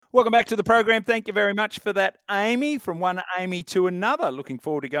Welcome back to the program. Thank you very much for that, Amy. From one Amy to another. Looking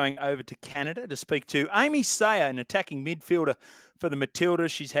forward to going over to Canada to speak to Amy Sayer, an attacking midfielder for the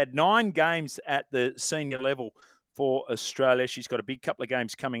Matildas. She's had 9 games at the senior level for Australia. She's got a big couple of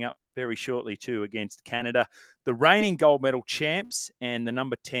games coming up very shortly too against Canada, the reigning gold medal champs and the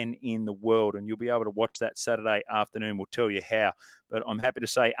number 10 in the world. And you'll be able to watch that Saturday afternoon. We'll tell you how. But I'm happy to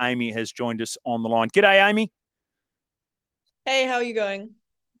say Amy has joined us on the line. G'day, Amy. Hey, how are you going?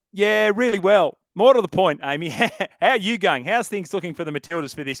 Yeah, really well. More to the point, Amy. How are you going? How's things looking for the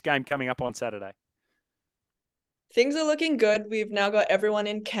Matildas for this game coming up on Saturday? Things are looking good. We've now got everyone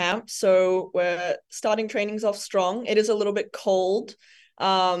in camp, so we're starting trainings off strong. It is a little bit cold,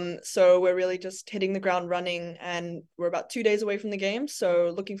 so we're really just hitting the ground running, and we're about 2 days away from the game,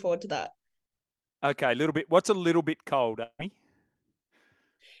 so looking forward to that. Okay, a little bit. What's a little bit cold, Amy?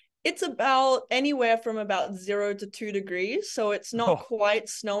 It's about anywhere from about 0 to 2 degrees, so it's not Oh, quite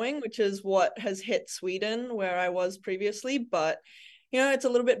snowing, which is what has hit Sweden where I was previously, but it's a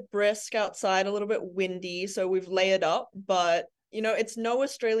little bit brisk outside, a little bit windy, so we've layered up, but it's no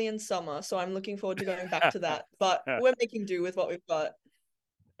Australian summer, so I'm looking forward to going back to that. But we're making do with what we've got.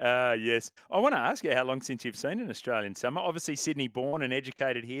 yes. I want to ask you how long since you've seen an Australian summer. Obviously, Sydney born and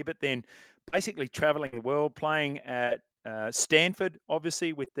educated here, but then basically travelling the world, playing at Stanford,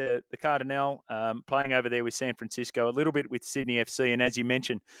 obviously with the Cardinal, playing over there with San Francisco, a little bit with Sydney FC, and as you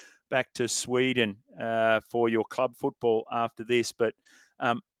mentioned, back to Sweden for your club football after this. But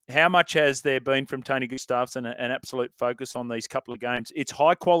how much has there been from Tony Gustafsson an absolute focus on these couple of games? It's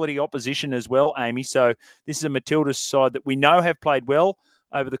high quality opposition as well, Amy. So this is a Matildas side that we know have played well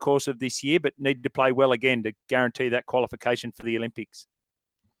over the course of this year, but need to play well again to guarantee that qualification for the Olympics.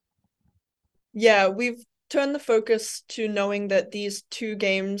 Yeah, we've turned the focus to knowing that these 2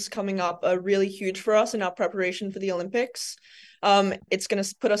 games coming up are really huge for us in our preparation for the Olympics. It's going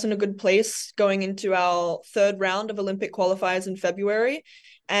to put us in a good place going into our third round of Olympic qualifiers in February.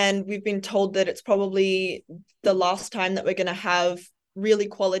 And we've been told that it's probably the last time that we're going to have really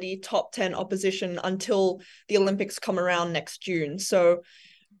quality top 10 opposition until the Olympics come around next June. So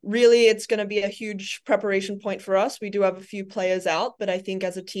really it's going to be a huge preparation point for us. We do have a few players out, but I think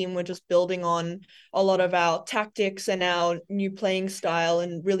as a team, we're just building on a lot of our tactics and our new playing style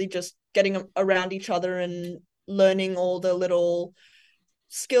and really just getting around each other and learning all the little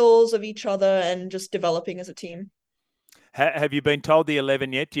skills of each other and just developing as a team. Have you been told the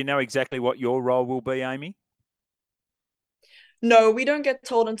 11 yet? Do you know exactly what your role will be, Amy? No, we don't get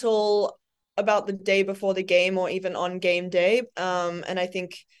told until about the day before the game or even on game day. And I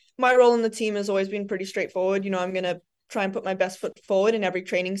think my role in the team has always been pretty straightforward. I'm going to try and put my best foot forward in every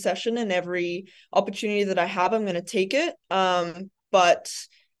training session and every opportunity that I have, I'm going to take it. But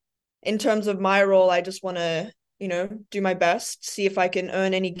in terms of my role, I just want to, do my best, see if I can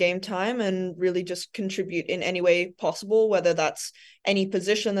earn any game time and really just contribute in any way possible, whether that's any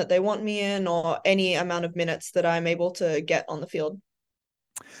position that they want me in or any amount of minutes that I'm able to get on the field.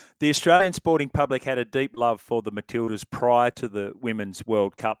 The Australian sporting public had a deep love for the Matildas prior to the Women's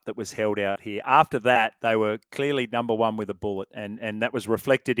World Cup that was held out here. After that, they were clearly number one with a bullet, and that was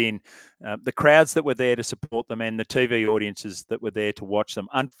reflected in the crowds that were there to support them and the TV audiences that were there to watch them.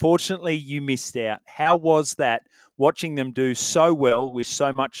 Unfortunately, you missed out. How was that, watching them do so well with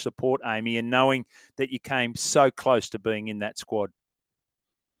so much support, Amy, and knowing that you came so close to being in that squad?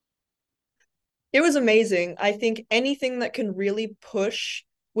 It was amazing. I think anything that can really push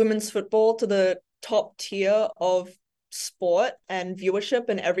women's football to the top tier of sport and viewership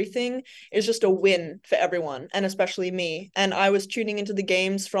and everything is just a win for everyone, and especially me. And I was tuning into the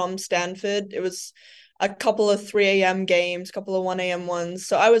games from Stanford. It was a couple of 3 a.m. games, a couple of 1 a.m. ones.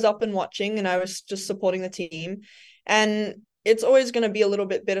 So I was up and watching and I was just supporting the team. And it's always going to be a little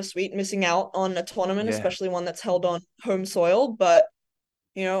bit bittersweet missing out on a tournament, Yeah. especially one that's held on home soil. But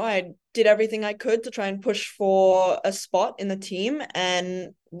I did everything I could to try and push for a spot in the team.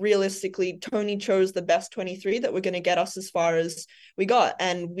 And realistically, Tony chose the best 23 that were going to get us as far as we got.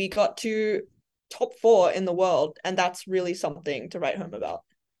 And we got to top 4 in the world. And that's really something to write home about.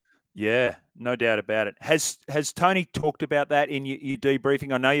 Yeah, no doubt about it. Has Tony talked about that in your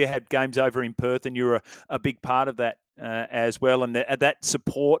debriefing? I know you had games over in Perth, and you were a big part of that as well, and that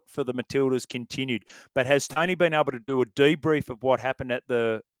support for the Matildas continued. But has Tony been able to do a debrief of what happened at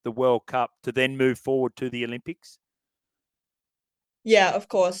the World Cup to then move forward to the Olympics? Yeah, of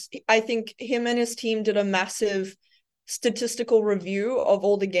course. I think him and his team did a massive statistical review of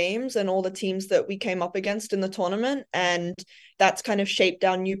all the games and all the teams that we came up against in the tournament. And that's kind of shaped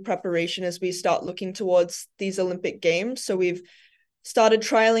our new preparation as we start looking towards these Olympic Games. So we've started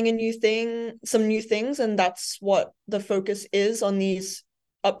trialing some new things, and that's what the focus is on these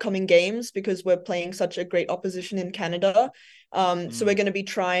upcoming games because we're playing such a great opposition in Canada. So we're Mm. going to be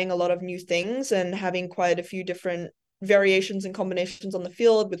trying a lot of new things and having quite a few different variations and combinations on the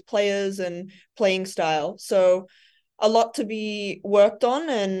field with players and playing style. So a lot to be worked on,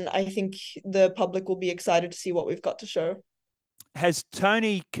 and I think the public will be excited to see what we've got to show. Has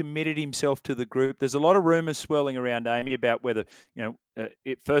Tony committed himself to the group? There's a lot of rumours swirling around, Amy, about whether,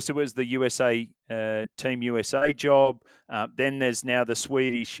 first it was the USA, Team USA job. Then there's now the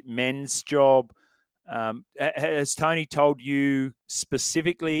Swedish men's job. Has Tony told you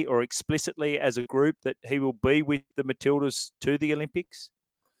specifically or explicitly as a group that he will be with the Matildas to the Olympics?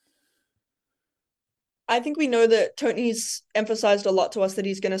 I think we know that Tony's emphasized a lot to us that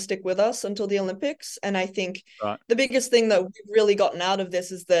he's going to stick with us until the Olympics. And I think Right. the biggest thing that we've really gotten out of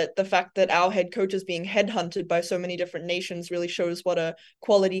this is that the fact that our head coach is being headhunted by so many different nations really shows what a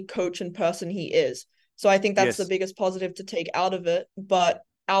quality coach and person he is. So I think that's the Yes. biggest positive to take out of it. But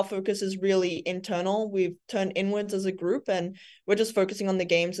our focus is really internal. We've turned inwards as a group and we're just focusing on the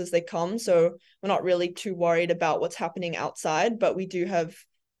games as they come. So we're not really too worried about what's happening outside, but we do have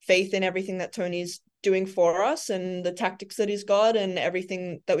faith in everything that Tony's doing for us and the tactics that he's got and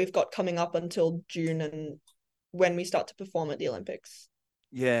everything that we've got coming up until June and when we start to perform at the Olympics.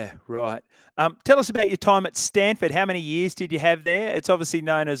 Yeah, right. Tell us about your time at Stanford. How many years did you have there? It's obviously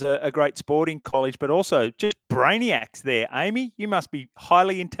known as a great sporting college, but also just brainiacs there. Amy, you must be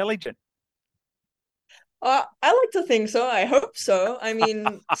highly intelligent. I like to think so. I hope so. I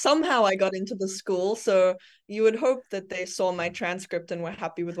mean, somehow I got into the school, so you would hope that they saw my transcript and were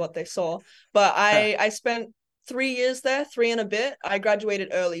happy with what they saw. But I spent 3 years there, three and a bit. I graduated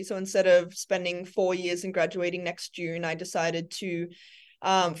early, so instead of spending 4 years and graduating next June, I decided to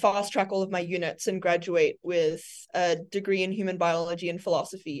fast track all of my units and graduate with a degree in human biology and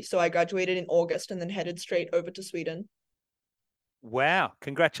philosophy. So I graduated in August and then headed straight over to Sweden. Wow,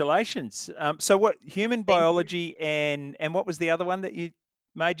 congratulations. So what human Thank you. biology and what was the other one that you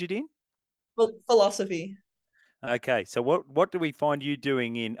majored in? Philosophy. Okay, so what do we find you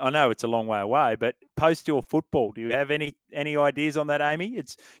doing in? I know it's a long way away, but post your football, do you have any ideas on that, Amy?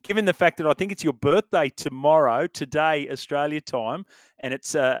 It's given the fact that I think it's your birthday tomorrow, today Australia time, and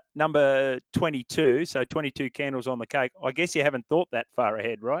it's number 22, so 22 candles on the cake. I guess you haven't thought that far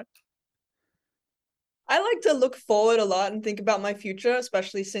ahead, right? I like to look forward a lot and think about my future,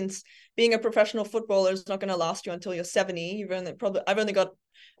 especially since being a professional footballer is not going to last you until you're 70. I've only got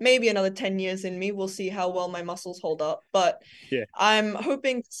maybe another 10 years in me. We'll see how well my muscles hold up, but Yeah. I'm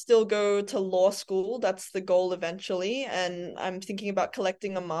hoping to still go to law school. That's the goal eventually, and I'm thinking about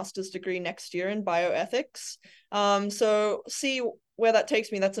collecting a master's degree next year in bioethics. So see where that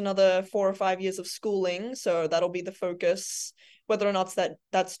takes me. That's another 4 or 5 years of schooling, so that'll be the focus, whether or not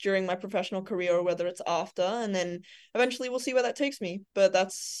that's during my professional career or whether it's after, and then eventually we'll see where that takes me. But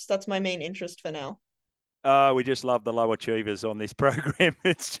that's my main interest for now. Oh, we just love the low achievers on this program.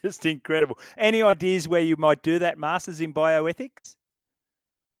 It's just incredible. Any ideas where you might do that master's in bioethics?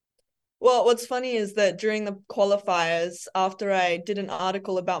 Well, what's funny is that during the qualifiers, after I did an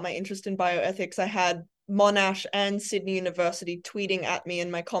article about my interest in bioethics, I had Monash and Sydney University tweeting at me in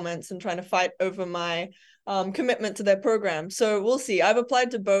my comments and trying to fight over my commitment to their program. So we'll see. I've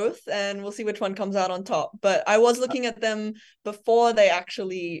applied to both and we'll see which one comes out on top. But I was looking at them before they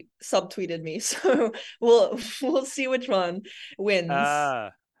actually subtweeted me. So we'll see which one wins.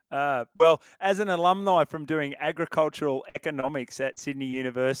 Ah, well, as an alumni from doing agricultural economics at Sydney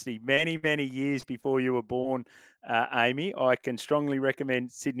University many, many years before you were born, Amy, I can strongly recommend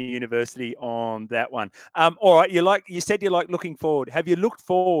Sydney University on that one. All right, you said you like looking forward. Have you looked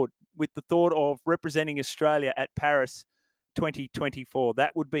forward with the thought of representing Australia at Paris 2024?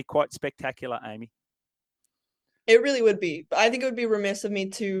 That would be quite spectacular, Amy. It really would be. I think it would be remiss of me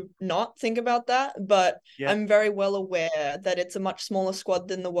to not think about that, but Yeah. I'm very well aware that it's a much smaller squad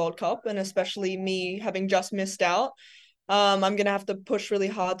than the World Cup, and especially me having just missed out. I'm gonna have to push really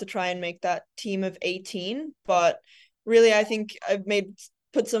hard to try and make that team of 18. But really, I think I've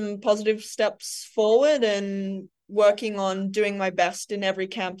put some positive steps forward and working on doing my best in every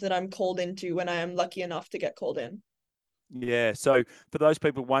camp that I'm called into when I am lucky enough to get called in. Yeah. So for those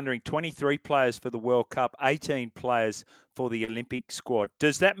people wondering, 23 players for the World Cup, 18 players for the Olympic squad.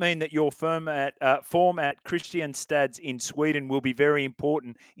 Does that mean that your form at Kristianstads in Sweden will be very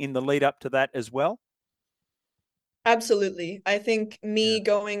important in the lead up to that as well? Absolutely. I think Yeah. me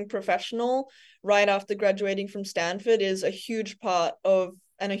going professional right after graduating from Stanford is a huge part of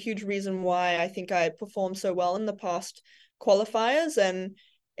and a huge reason why I think I performed so well in the past qualifiers. And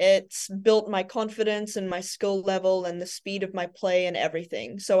it's built my confidence and my skill level and the speed of my play and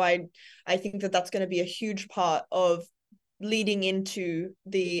everything. So I think that that's going to be a huge part of leading into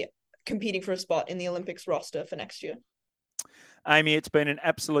the competing for a spot in the Olympics roster for next year. Amy, it's been an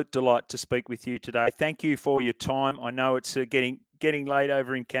absolute delight to speak with you today. Thank you for your time. I know it's getting late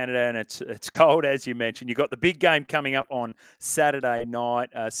over in Canada, and it's cold, as you mentioned. You've got the big game coming up on Saturday night,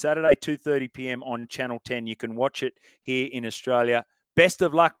 Saturday 2:30 p.m. on Channel 10. You can watch it here in Australia. Best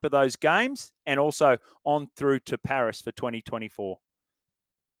of luck for those games, and also on through to Paris for 2024.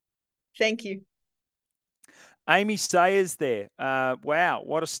 Thank you. Amy Sayers there. Wow,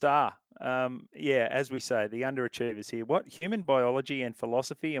 what a star. Yeah, as we say, the underachievers here. What human biology and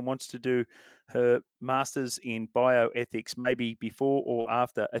philosophy, and wants to do her master's in bioethics, maybe before or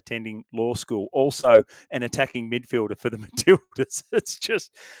after attending law school. Also, an attacking midfielder for the Matildas. It's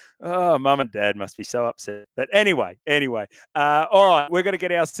just, oh, mum and dad must be so upset. But anyway. All right, we're going to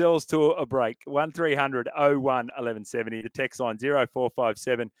get ourselves to a break. 1300 01 1170. The text line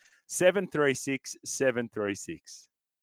 0457 736 736.